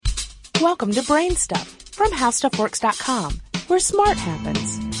Welcome to Brain Stuff from HowStuffWorks.com, where smart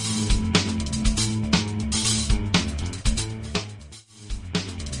happens.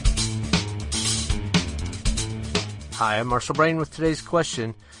 Hi, I'm Marshall Brain with today's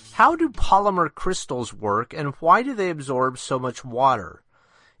question. How do polymer crystals work, and why do they absorb so much water?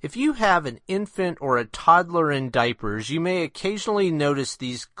 If you have an infant or a toddler in diapers, you may occasionally notice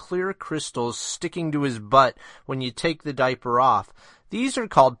these clear crystals sticking to his butt when you take the diaper off. These are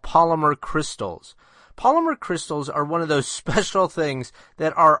called polymer crystals. Polymer crystals are one of those special things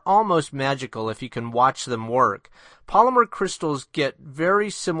that are almost magical if you can watch them work. Polymer crystals get very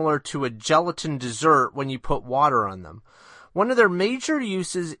similar to a gelatin dessert when you put water on them. One of their major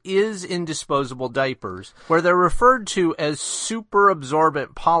uses is in disposable diapers, where they're referred to as super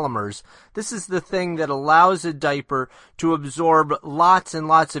absorbent polymers. This is the thing that allows a diaper to absorb lots and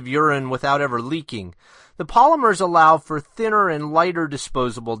lots of urine without ever leaking. The polymers allow for thinner and lighter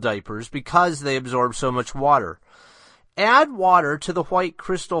disposable diapers because they absorb so much water. Add water to the white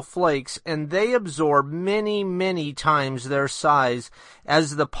crystal flakes and they absorb many, many times their size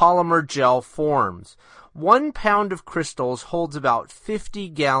as the polymer gel forms. 1 pound of crystals holds about 50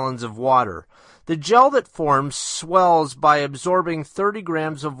 gallons of water. The gel that forms swells by absorbing 30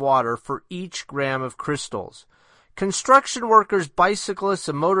 grams of water for each gram of crystals. Construction workers, bicyclists,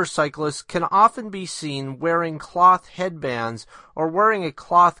 and motorcyclists can often be seen wearing cloth headbands or wearing a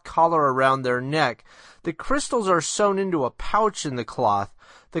cloth collar around their neck. The crystals are sewn into a pouch in the cloth.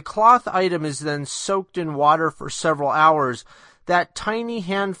 The cloth item is then soaked in water for several hours. That tiny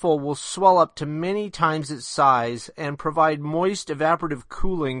handful will swell up to many times its size and provide moist evaporative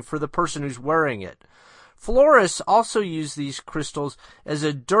cooling for the person who's wearing it. Florists also use these crystals as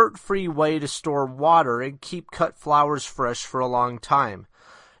a dirt-free way to store water and keep cut flowers fresh for a long time.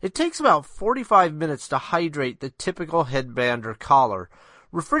 It takes about 45 minutes to hydrate the typical headband or collar.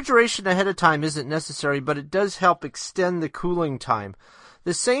 Refrigeration ahead of time isn't necessary, but it does help extend the cooling time.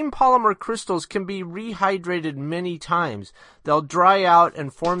 The same polymer crystals can be rehydrated many times. They'll dry out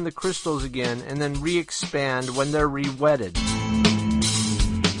and form the crystals again and then re-expand when they're re-wetted.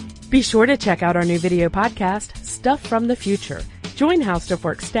 Be sure to check out our new video podcast, Stuff from the Future. Join How Stuff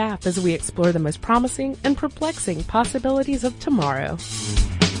Works staff as we explore the most promising and perplexing possibilities of tomorrow.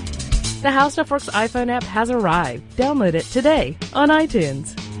 The How Stuff Works iPhone app has arrived. Download it today on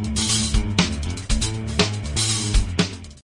iTunes.